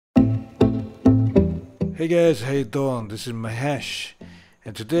Hey guys, how you doing? This is Mahesh,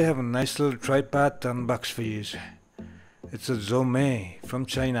 and today I have a nice little tripod to unbox for you. It's a Zomei from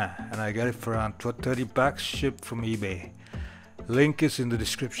China, and I got it for around $30 shipped from eBay. Link is in the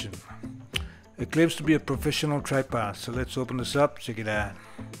description. It claims to be a professional tripod, so let's open this up, check it out.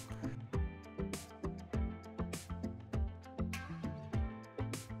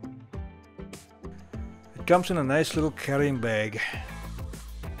 It comes in a nice little carrying bag.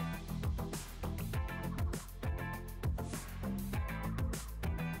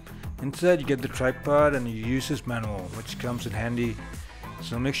 Inside you get the tripod and your user's manual, which comes in handy,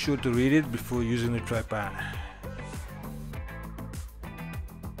 so make sure to read it before using the tripod.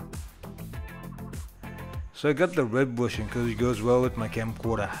 So I got the red bushing because it goes well with my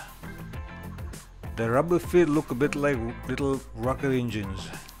camcorder. The rubber feet look a bit like little rocket engines.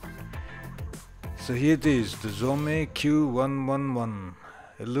 So here it is, the Zomei Q111.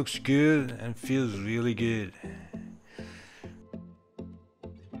 It looks good and feels really good.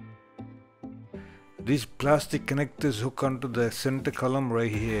 These plastic connectors hook onto the center column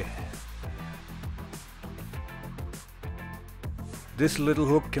right here. This little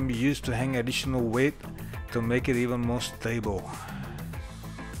hook can be used to hang additional weight to make it even more stable.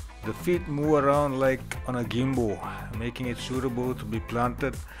 The feet move around like on a gimbal, making it suitable to be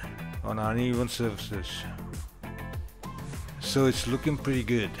planted on uneven surfaces. So it's looking pretty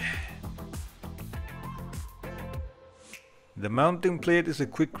good. The mounting plate is a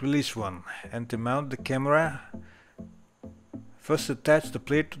quick release one, and to mount the camera, first attach the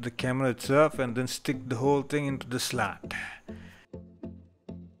plate to the camera itself and then stick the whole thing into the slot.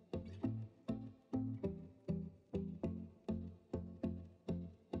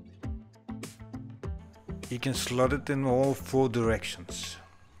 You can slot it in all 4 directions.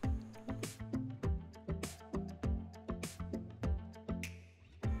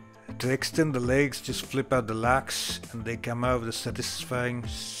 To extend the legs, just flip out the locks and they come out with a satisfying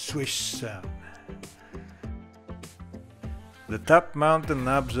swish sound. The top mount and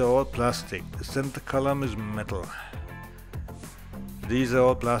knobs are all plastic. The center column is metal. These are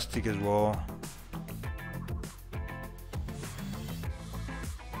all plastic as well.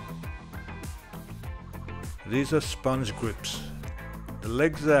 These are sponge grips. The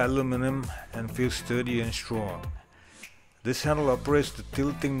legs are aluminum and feel sturdy and strong. This handle operates the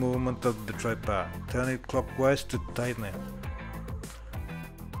tilting movement of the tripod. Turn it clockwise to tighten it.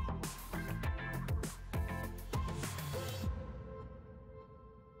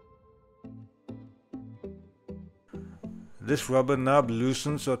 This rubber knob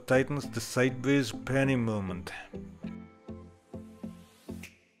loosens or tightens the sideways panning movement.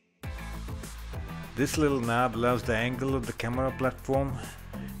 This little knob allows the angle of the camera platform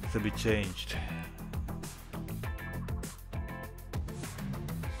to be changed.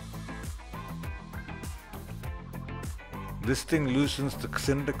 This thing loosens the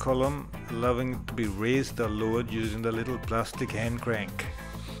center column, allowing it to be raised or lowered using the little plastic hand crank.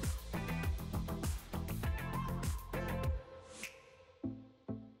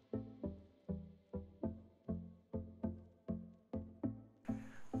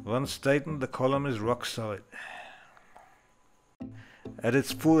 Once tightened, the column is rock solid. At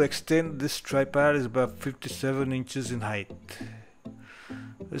its full extent, this tripod is about 57 inches in height.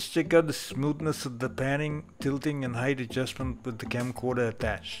 Let's check out the smoothness of the panning, tilting and height adjustment with the camcorder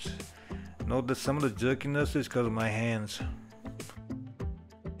attached. Note that some of the jerkiness is because of my hands.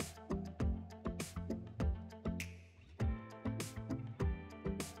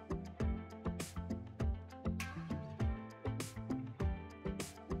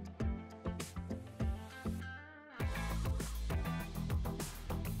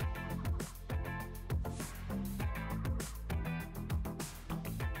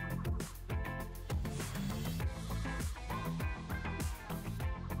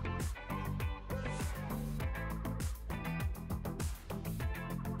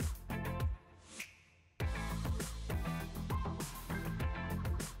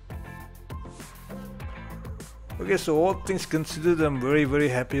 Okay, so all things considered, I'm very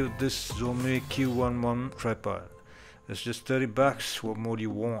happy with this Zomei Q111 tripod. It's just $30. What more do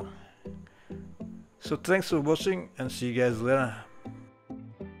you want? So thanks for watching and see you guys later.